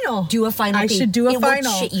final. Do a final pee. I should do a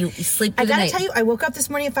final. Shit, you sleep through the night. I got to tell you, I woke up this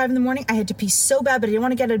morning at 5 a.m. I had to pee so bad, but I didn't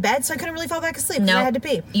want to get out of bed, so I couldn't really fall back asleep because I had to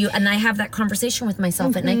pee. And I have that conversation with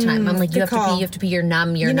myself at nighttime. I'm like, you have to pee, you're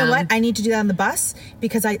numb, You know what? I need to do that on the bus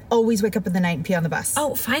because I always wake up in the night and pee on the bus.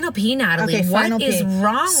 Oh, final pee, Natalie. Okay, final pee. What is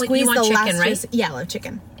wrong with you? You want chicken, right? Yeah, I love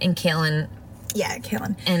chicken. And kale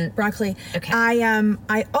kale and broccoli. Okay.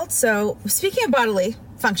 I also, speaking of bodily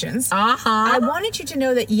functions, I wanted you to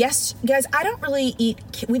know that guys,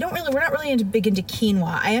 we're not really big into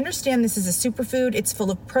quinoa. I understand this is a superfood. It's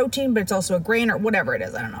full of protein, but it's also a grain or whatever it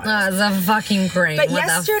is. I don't know. It's a fucking grain. But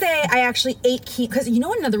yesterday I actually ate quinoa because you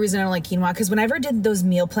know another reason I don't like quinoa, because whenever I did those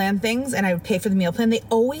meal plan things and I would pay for the meal plan, they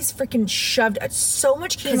always freaking shoved so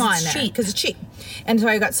much quinoa in there because it's cheap. And so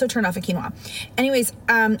I got so turned off at quinoa. Anyways,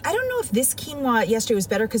 I don't know if this quinoa yesterday was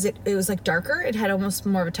better because it was like darker. It had almost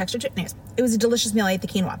more of a texture to it. Anyways, it was a delicious meal. I ate the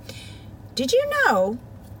quinoa. Did you know,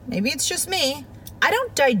 maybe it's just me, I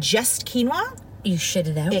don't digest quinoa. You shit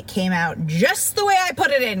it out? It came out just the way I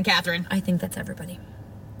put it in, Catherine. I think that's everybody.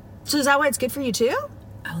 So is that why it's good for you too?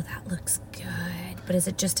 Oh, that looks good. But is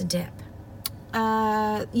it just a dip?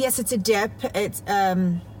 Yes, it's a dip. It's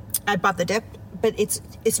I bought the dip, but it's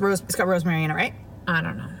got rosemary in it, right? I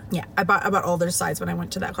don't know. Yeah, I bought all their sides when I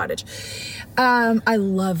went to that cottage. I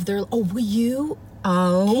love their. Oh, will you?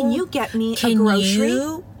 Oh, can you get me a grocery?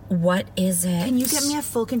 What is it? Can you get me a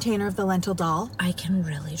full container of the lentil dal? I can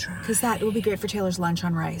really try. Because that will be great for Taylor's lunch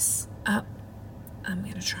on rice. I'm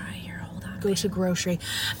gonna try here. Hold on. Go to grocery.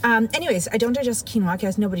 Anyways, I don't digest quinoa,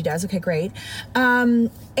 guys. Nobody does. Okay, great.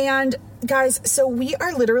 And guys, so we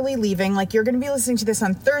are literally leaving. Like, you're going to be listening to this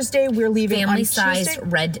on Thursday. We're leaving family on size Tuesday.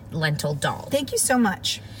 Red lentil dal. Thank you so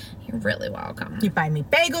much. You're really welcome. You buy me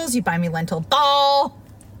bagels. You buy me lentil dal.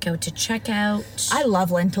 Go to checkout. I love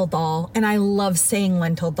lentil dal, and I love saying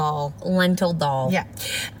lentil dal. Lentil dal. Yeah.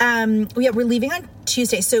 We're leaving on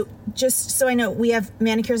Tuesday. So just so I know, we have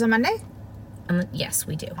manicures on Monday? Yes,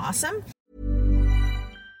 we do. Awesome.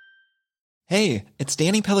 Hey, it's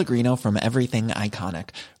Danny Pellegrino from Everything Iconic.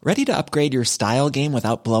 Ready to upgrade your style game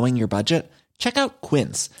without blowing your budget? Check out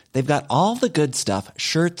Quince. They've got all the good stuff,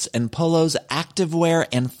 shirts and polos, activewear,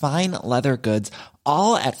 and fine leather goods,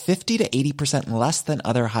 all at 50 to 80% less than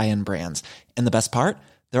other high-end brands. And the best part?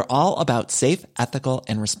 They're all about safe, ethical,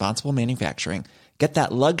 and responsible manufacturing. Get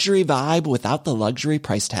that luxury vibe without the luxury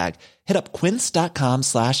price tag. Hit up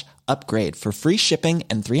quince.com/upgrade for free shipping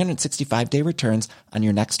and 365-day returns on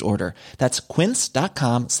your next order. That's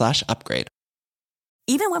quince.com/upgrade.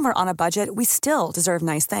 Even when we're on a budget, we still deserve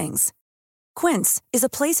nice things. Quince is a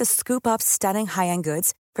place to scoop up stunning high-end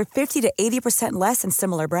goods for 50 to 80% less than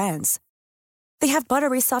similar brands. They have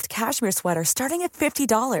buttery soft cashmere sweaters starting at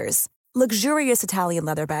 $50, luxurious Italian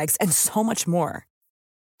leather bags, and so much more.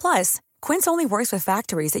 Plus, Quince only works with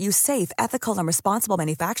factories that use safe, ethical, and responsible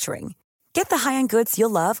manufacturing. Get the high-end goods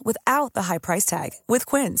you'll love without the high price tag with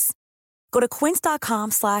Quince. Go to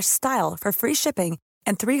quince.com/style for free shipping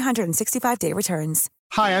and 365-day returns.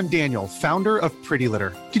 Hi, I'm Daniel, founder of Pretty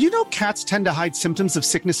Litter. Did you know cats tend to hide symptoms of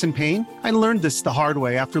sickness and pain? I learned this the hard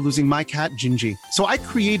way after losing my cat, Gingy. So I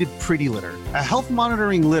created Pretty Litter, a health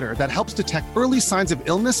monitoring litter that helps detect early signs of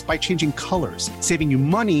illness by changing colors, saving you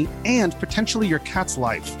money and potentially your cat's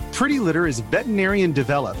life. Pretty Litter is veterinarian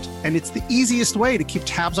developed, and it's the easiest way to keep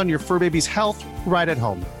tabs on your fur baby's health right at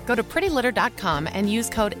home. Go to prettylitter.com and use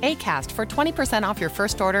code ACAST for 20% off your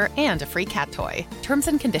first order and a free cat toy. Terms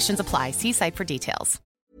and conditions apply. See site for details.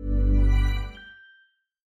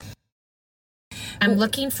 I'm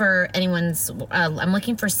looking for I'm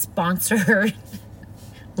looking for sponsored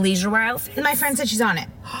leisure wear outfits. My friend said she's on it.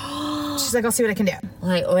 She's like, I'll see what I can do.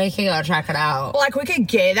 Like, we could go check it out. Like, we could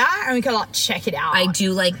get that and we could like check it out. I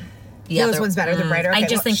do like the other one's better than brighter. Okay, I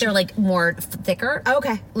just think they're like more thicker. Oh,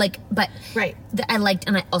 okay. Like, but right. I liked,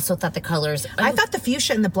 and I also thought the colors. I thought the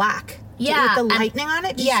fuchsia and the black. Yeah, with the lightning on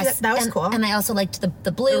it. Yes, that was cool. And I also liked the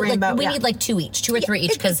blue. The rainbow, like, we need like two or three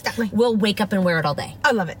each because exactly. We'll wake up and wear it all day.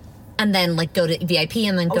 I love it. And then like go to VIP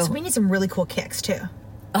and then go. So we need some really cool kicks too.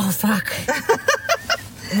 Oh fuck.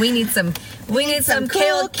 we need some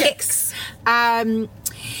cool kicks.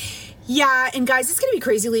 Yeah, and guys, it's gonna be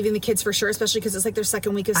crazy leaving the kids for sure, especially because it's like their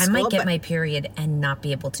second week of school. I might get my period and not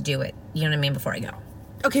be able to do it. You know what I mean? Before I go.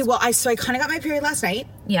 Okay, well, I kind of got my period last night.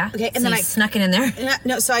 Yeah. Okay, and so then I snuck it in there.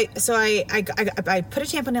 No, so I put a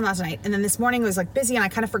tampon in last night, and then this morning I was like busy and I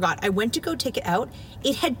kind of forgot. I went to go take it out.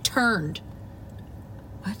 It had turned.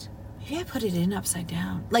 What? Maybe I put it in upside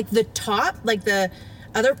down. Like the top, like the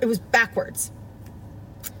other, it was backwards.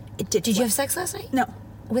 It did. Did you have sex last night? No.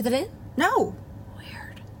 With it in? No.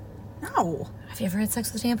 Weird. No. Have you ever had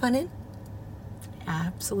sex with a tampon in?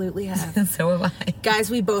 Absolutely have. So have I.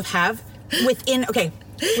 Guys, we both have. Within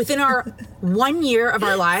our 1 year of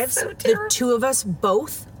our lives, the two of us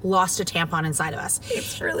both lost a tampon inside of us.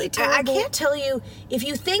 It's really terrible. I can't tell you, if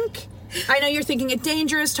you think, I know you're thinking it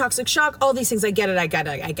dangerous, toxic shock, all these things, I get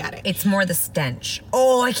it. It's more the stench.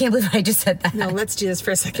 Oh, I can't believe I just said that. No, let's do this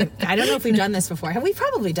for a second. I don't know if we've done this before. Have we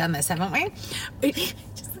probably done this, haven't we?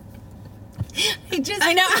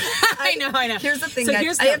 I know. Here's the thing, So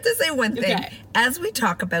guys. I have to say one thing. Okay. As we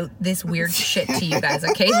talk about this weird shit to you guys,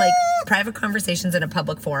 okay? Like private conversations in a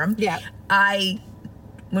public forum. Yeah.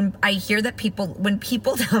 When I hear that when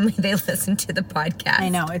people tell me they listen to the podcast, I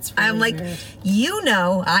know, it's really I'm like, weird.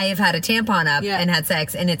 I have had a tampon up and had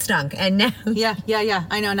sex and it stunk. And now. Yeah.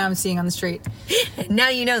 I know, now I'm seeing on the street. Now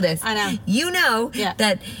you know this. I know. You know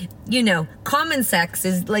that, common sex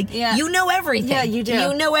is like, you know everything. Yeah, you do.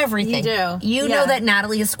 You know everything. You do. You know that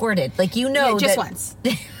Natalie has squirted. Like, just once.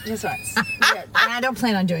 Just once. And I don't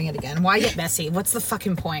plan on doing it again. Why get messy? What's the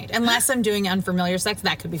fucking point? Unless I'm doing unfamiliar sex,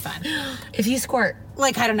 that could be fun. If you squirt.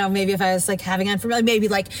 Like, I don't know, maybe if I was like having unfamiliar, maybe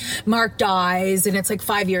like Mark dies and it's like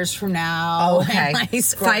 5 years from now. Oh, okay.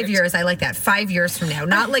 5 years. I like that. 5 years from now.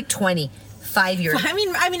 Not like 20. 5 years. I mean,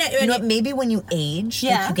 you know what, maybe when you age,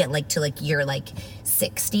 like you get like to like your like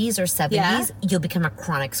 60s or 70s, you'll become a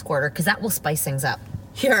chronic squirter because that will spice things up.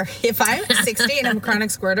 Here, if I'm 60 and I'm a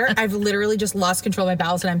chronic squirter, I've literally just lost control of my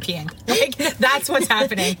bowels and I'm peeing. Like, that's what's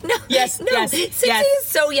happening. Yes. 60 is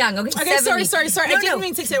so young. Okay, 70. Sorry. I didn't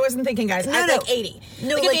mean 60. I wasn't thinking, guys. I like 80.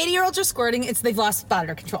 No, like if 80-year-olds are squirting, they've lost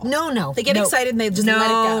bladder control. No. They get excited and they just let it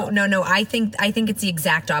go. No. I think it's the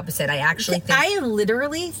exact opposite. I actually think I am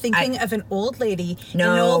literally thinking of an old lady in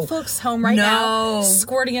an old folks' home right now,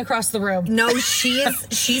 squirting across the room. No,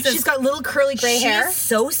 she's got little curly gray hair. She's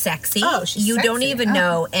so sexy. Oh, she's you sexy. don't even know.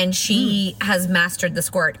 know, and she has mastered the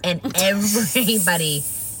squirt, and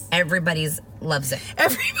everybody's loves it.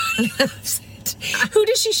 Everybody loves it. Who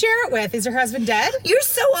does she share it with? Is her husband dead? You're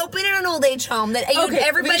so open in an old age home that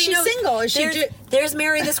everybody she's knows. Single. Is there's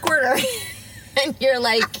Mary the squirter, and you're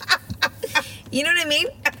like, you know what I mean?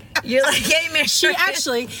 You're like, hey, Mary. She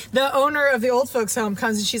actually, the owner of the old folks home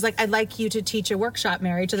comes and she's like, I'd like you to teach a workshop,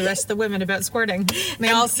 Mary, to the rest of the women about squirting. And they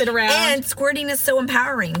all sit around. And squirting is so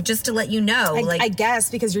empowering, just to let you know. I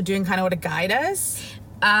guess because you're doing kind of what a guy does.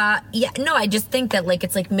 Yeah, no, I just think that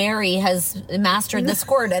it's like Mary has mastered the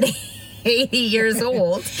squirt at 80 years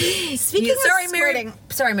old. Speaking of squirting.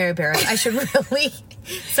 Sorry, Mary Paris. I should really...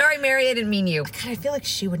 Sorry, Mary, I didn't mean you. God, I feel like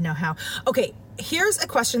she would know how. Okay, here's a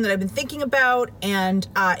question that I've been thinking about, and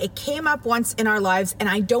it came up once in our lives, and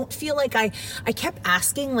I don't feel like I kept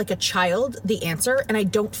asking like a child the answer, and I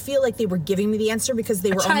don't feel like they were giving me the answer because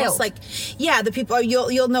they were almost like, yeah, the people,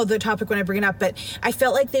 you'll know the topic when I bring it up, but I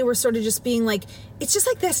felt like they were sort of just being like, it's just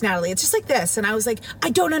like this, Natalie, it's just like this, and I was like, I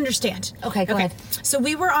don't understand. Okay, go ahead. So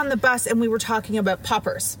we were on the bus, and we were talking about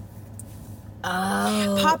poppers.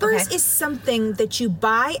 Oh, poppers is something that you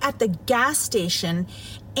buy at the gas station,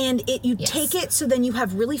 and you take it so then you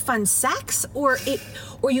have really fun sex, or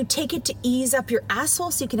you take it to ease up your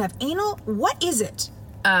asshole so you can have anal. What is it?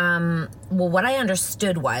 Well, what I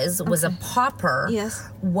understood was a popper. Yes.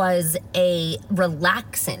 Was a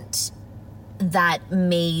relaxant that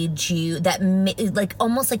made you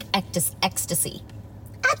almost like ecstasy.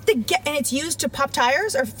 And it's used to pop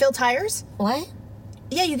tires or fill tires. What?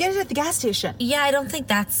 Yeah, you get it at the gas station. Yeah, I don't think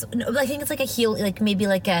that's... I think it's like a heel... maybe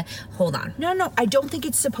like a... Hold on. No, I don't think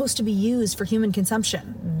it's supposed to be used for human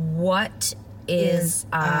consumption. What is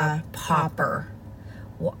a popper?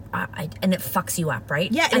 Well, and it fucks you up,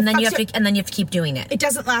 right? Yeah, and then you have to keep doing it. It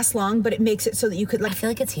doesn't last long, but it makes it so that you could I feel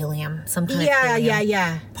like it's helium. Some kind of helium.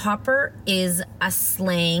 Yeah. Popper is a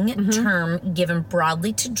slang term given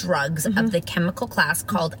broadly to drugs of the chemical class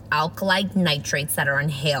called alkali nitrates that are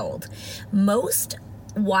inhaled. Most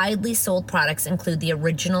widely sold products include the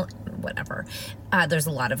original, whatever. There's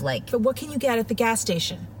a lot of But what can you get at the gas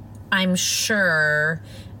station? I'm sure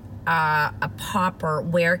a popper.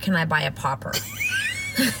 Where can I buy a popper?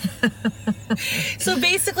 So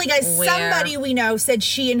basically, guys, somebody we know said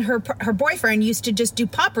she and her boyfriend used to just do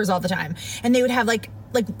poppers all the time, and they would have it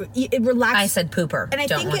relax. I said pooper. And I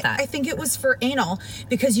think it was for anal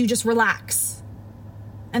because you just relax,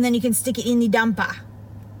 and then you can stick it in the dumpa.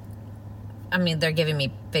 I mean, they're giving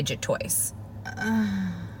me fidget toys.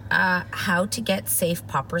 How to get safe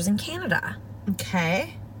poppers in Canada.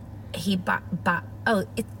 Okay. He bought.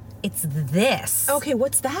 It's this. Okay,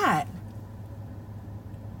 what's that?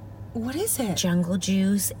 What is it? Jungle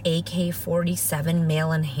Juice, AK-47,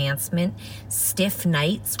 male enhancement, stiff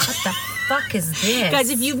nights. What the fuck is this? Guys,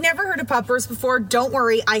 if you've never heard of poppers before, don't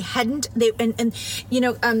worry. I hadn't.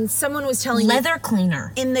 Someone was telling me. Leather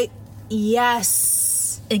cleaner.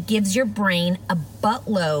 Yes. It gives your brain a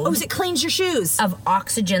buttload. Oh, so it cleans your shoes. Of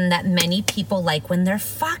oxygen that many people like when they're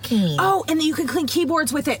fucking. Oh, and then you can clean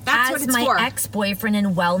keyboards with it. That's what it's for. As my ex-boyfriend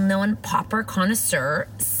and well-known popper connoisseur,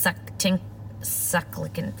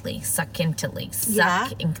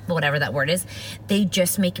 whatever that word is, they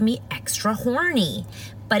just make me extra horny.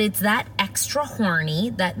 But it's that extra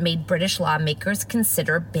horny that made British lawmakers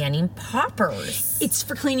consider banning poppers. It's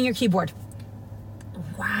for cleaning your keyboard.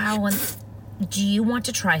 Wow. And do you want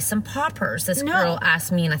to try some poppers? This girl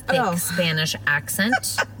asked me in a thick Spanish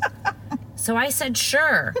accent. So I said,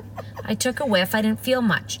 sure. I took a whiff. I didn't feel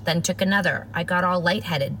much. Then took another. I got all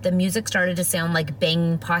lightheaded. The music started to sound like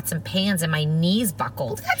banging pots and pans and my knees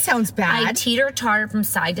buckled. Well, that sounds bad. I teeter-tottered from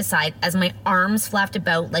side to side as my arms flapped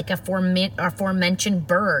about like a aforementioned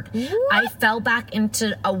bird. What? I fell back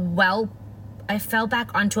onto a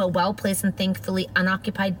well-placed and thankfully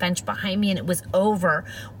unoccupied bench behind me, and it was over.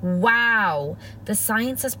 Wow. The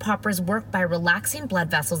science says poppers work by relaxing blood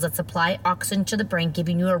vessels that supply oxygen to the brain,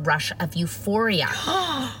 giving you a rush of euphoria.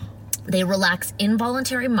 They relax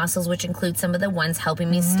involuntary muscles, which include some of the ones helping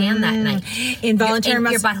me stand that night. Involuntary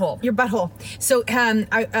muscles. Your butthole. Your butthole. So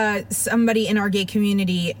somebody in our gay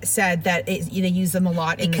community said that they use them a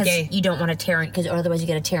lot in the gay. Because you don't want to tear it, because otherwise you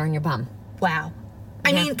get a tear in your bum. Wow.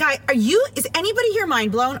 I mean, guy, is anybody here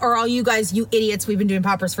mind blown, or are all you guys, you idiots, we've been doing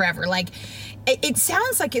poppers forever? It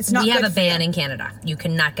sounds like it's not. We have a ban in Canada. You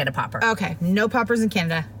cannot get a popper. Okay, no poppers in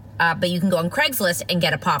Canada. But you can go on Craigslist and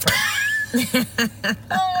get a popper. Oh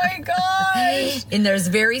my gosh. And there's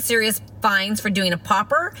very serious fines for doing a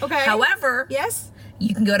popper. Okay. However, yes,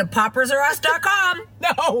 you can go to poppersorus.com.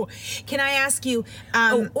 No. Can I ask you?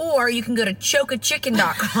 Or you can go to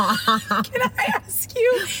chokachicken.com. Can I ask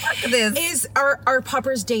you? Fuck this. Are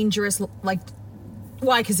poppers dangerous?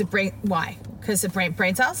 Why? Because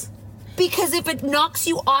brain cells? Because if it knocks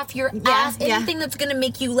you off your ass, anything that's going to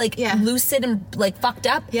make you like lucid and like fucked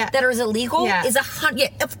up that is illegal is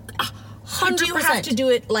 100%. Do you have to do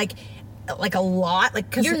it like a lot?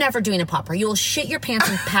 Like, cause you're never doing a popper. You will shit your pants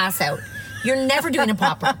and pass out. You're never doing a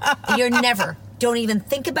popper. You're never. Don't even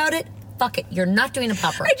think about it. Fuck it. You're not doing a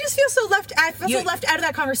popper. I just feel so left. I feel so left out of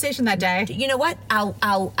that conversation that day. You know what?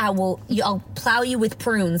 I'll plow you with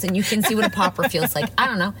prunes and you can see what a popper feels like. I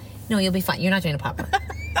don't know. No, you'll be fine. You're not doing a popper.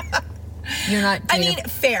 You're not.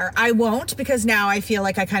 Fair. I won't, because now I feel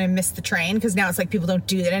like I kind of missed the train, because now it's like people don't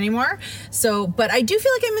do that anymore. So, but I do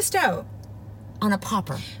feel like I missed out on a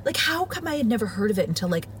popper. Like, how come I had never heard of it until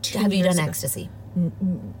like 2 years ago? Have you done ecstasy?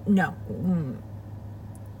 No.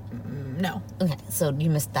 No. Okay, so you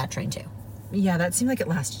missed that train too. Yeah, that seemed like it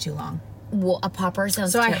lasted too long. Well, a popper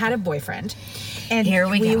sounds. So terrible. I had a boyfriend, and here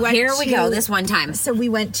we go. This one time. So we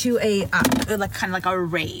went to a kind of like a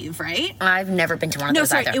rave, right? I've never been to one of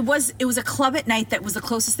those. No, sorry, it was a club at night that was the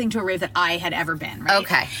closest thing to a rave that I had ever been. Right?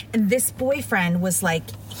 Okay. And this boyfriend was like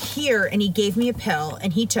here, and he gave me a pill,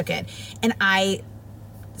 and he took it, and I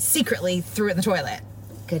secretly threw it in the toilet.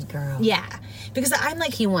 Good girl. Yeah. Because I'm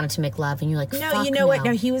like, he wanted to make love, and you're like, no, you know what?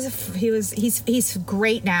 No, he's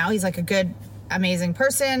great now. He's like a good, amazing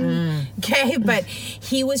person. Okay, but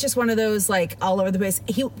he was just one of those like all over the place.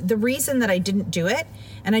 The reason that I didn't do it,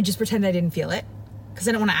 and I just pretended I didn't feel it, because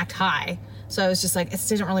I didn't want to act high. So I was just like, it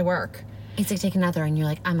didn't really work. It's like take another, and you're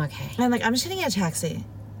like, I'm okay. And I'm like, I'm just gonna get a taxi.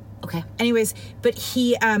 Okay. Anyways, but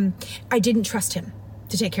I didn't trust him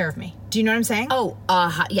to take care of me. Do you know what I'm saying? Oh,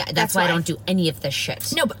 yeah. That's why I don't do any of this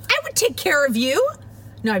shit. No, but I would take care of you.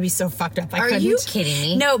 No, I'd be so fucked up. Are you kidding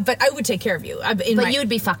me? No, but I would take care of you. You would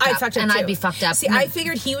be fucked up. I'd fucked up and too. I'd be fucked up. See, I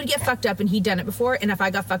figured he would get fucked up, and he'd done it before, and if I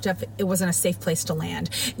got fucked up, it wasn't a safe place to land.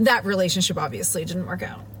 That relationship obviously didn't work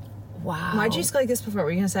out. Wow. Why'd you just go like this before? What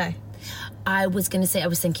were you going to say? I was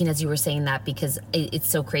thinking as you were saying that, because it's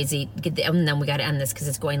so crazy, and then we got to end this because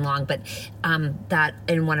it's going long, but that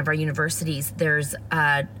in one of our universities, there is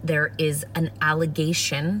an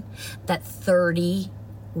allegation that 30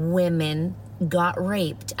 women got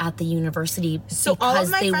raped at the university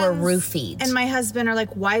because they were roofied. And my husband are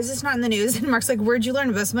like, why is this not in the news? And Mark's like, where'd you learn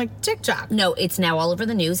of this? I'm like, TikTok. No, it's now all over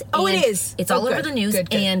the news. Oh, it is? It's all over the news.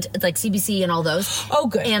 Good. And it's like CBC and all those. Oh,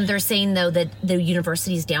 good. And they're saying, though, that the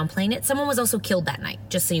university's downplaying it. Someone was also killed that night,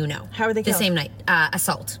 just so you know. How were they killed? The same night.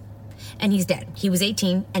 Assault. And he's dead. He was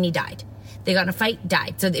 18 and he died. They got in a fight,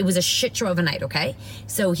 died. So it was a shit show of a night, okay?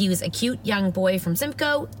 So he was a cute young boy from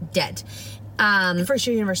Simcoe, dead. First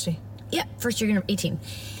year university. Yeah, first year, 18.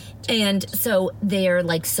 And so they're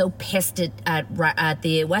like so pissed at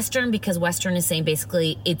the Western, because Western is saying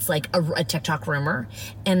basically it's like a TikTok rumor.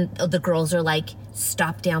 And the girls are like,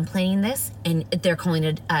 stop downplaying this. And they're calling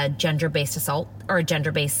it a gender-based assault or a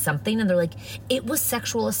gender-based something. And they're like, it was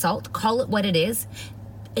sexual assault. Call it what it is.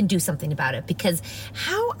 And do something about it, because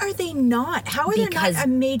how are they not? How are they not a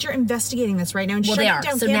major investigating this right now and shutting down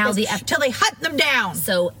so campus now till they hunt them down?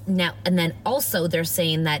 So now, and then also they're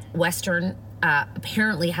saying that Western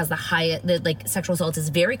apparently has the highest, like sexual assault is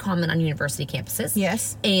very common on university campuses.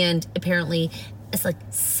 Yes, and apparently it's like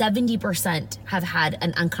 70% have had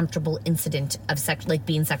an uncomfortable incident of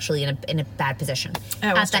being sexually in a bad position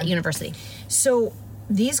at that university. So.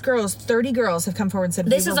 These girls, 30 girls have come forward and said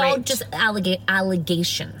this we is were all raped. just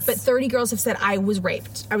allegations. But 30 girls have said I was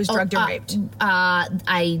raped. I was drugged and raped.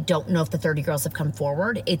 I don't know if the 30 girls have come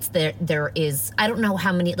forward. There is. I don't know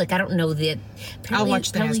how many. Like I don't know the. I'll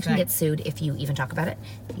watch the news you can get sued if you even talk about it.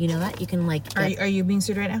 You know that you can like. Are you being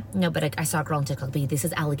sued right now? No, but I saw a girl on TikTok. But this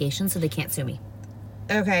is allegations, so they can't sue me.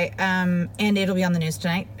 Okay, and it'll be on the news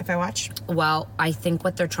tonight if I watch. Well, I think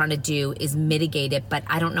what they're trying to do is mitigate it, but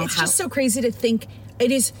I don't know how. It's just so crazy to think.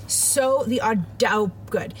 It is so the audacity.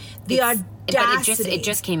 But it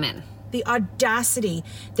just came in. The audacity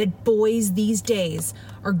that boys these days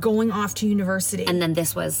are going off to university. And then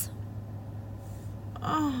this was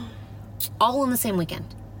all in the same weekend.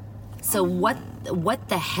 So what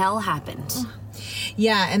the hell happened?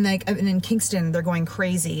 Yeah, and in Kingston, they're going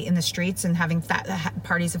crazy in the streets and having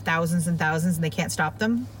parties of thousands and thousands, and they can't stop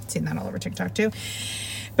them. I've seen that all over TikTok too.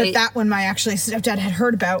 But that one, my stepdad had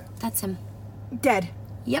heard about. That's him. Dead.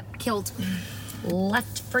 Yep, killed.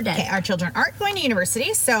 Left for dead. Okay, our children aren't going to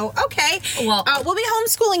university, so okay. Well, we'll be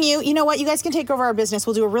homeschooling you. You know what? You guys can take over our business.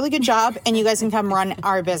 We'll do a really good job, and you guys can come run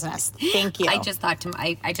our business. Thank you. I just thought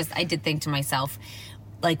I did think to myself,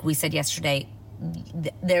 like we said yesterday,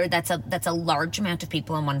 that's a large amount of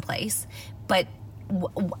people in one place, but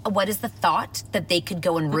what is the thought that they could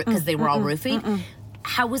go and because they were all roofied?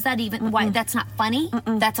 How was that even? Why? That's not funny.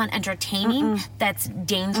 That's not entertaining. That's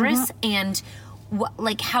dangerous. And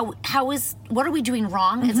what are we doing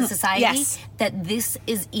wrong as a society that this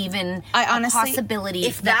is even a possibility?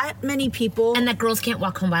 If that many people... And that girls can't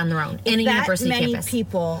walk home on their own in a university campus. That many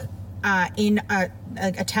people in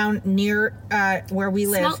a town near where we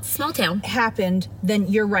live... Small town. ...happened, then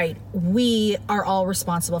you're right. We are all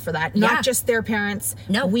responsible for that. Not just their parents.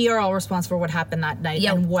 No. We are all responsible for what happened that night.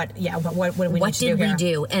 And what we need to do here. What did we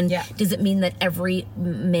do? And does it mean that every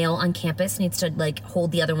male on campus needs to, like,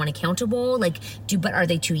 hold the other one accountable? Like, but are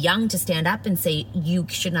they too young to stand up and say, you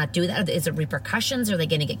should not do that? Is it repercussions? Are they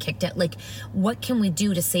going to get kicked out? Like, what can we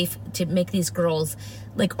do to make these girls...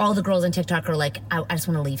 Like, all the girls on TikTok are like, I just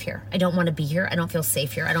want to leave here. I don't want to be here. I don't feel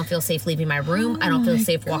safe here. I don't feel safe leaving my room. I don't feel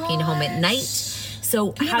safe walking home at night.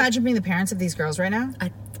 So can you imagine being the parents of these girls right now?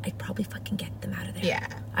 I'd probably fucking get them out of there. Yeah.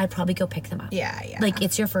 I'd probably go pick them up. Yeah. Like,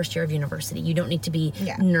 it's your first year of university. You don't need to be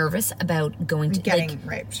nervous about getting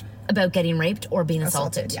raped. About getting raped or being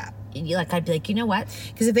assaulted. Yeah. Like, I'd be like, you know what?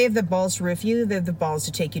 Because if they have the balls to roof you, they have the balls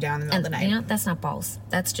to take you down in the middle of the night. You know, that's not balls.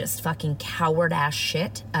 That's just fucking coward ass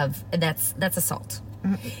shit that's assault.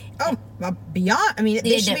 Oh, well, beyond. I mean,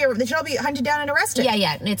 they should all be hunted down and arrested.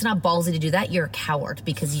 Yeah. It's not ballsy to do that. You're a coward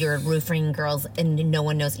because you're roofing girls and no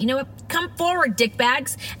one knows. You know what? Come forward,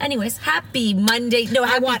 dickbags. Anyways, happy Monday. No,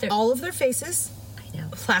 I want all of their faces. I know.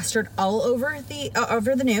 Plastered all over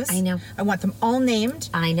the news. I know. I want them all named.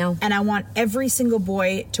 I know. And I want every single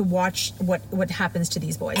boy to watch what happens to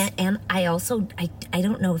these boys. And I also, I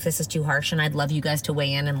don't know if this is too harsh, and I'd love you guys to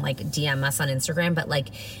weigh in and, like, DM us on Instagram, but, like,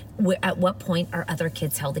 at what point are other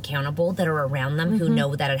kids held accountable that are around them who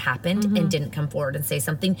know that it happened and didn't come forward and say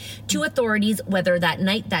something to authorities, whether that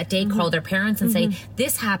night, that day, call their parents and say,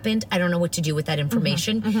 this happened, I don't know what to do with that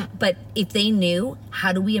information. But if they knew,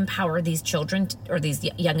 how do we empower these children or these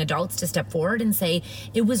young adults to step forward and say,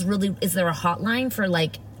 is there a hotline for,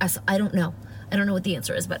 like, us? I don't know. I don't know what the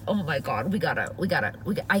answer is, but oh my God,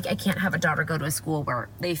 I can't have a daughter go to a school where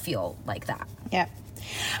they feel like that. Yeah.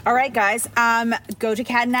 All right, guys, go to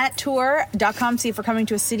cadnattour.com, see if we're coming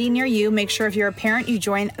to a city near you. Make sure if you're a parent, you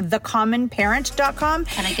join thecommonparent.com.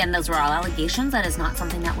 And again, those were all allegations. That is not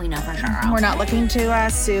something that we know for sure. We're not looking to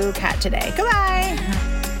sue Kat today.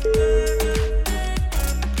 Goodbye.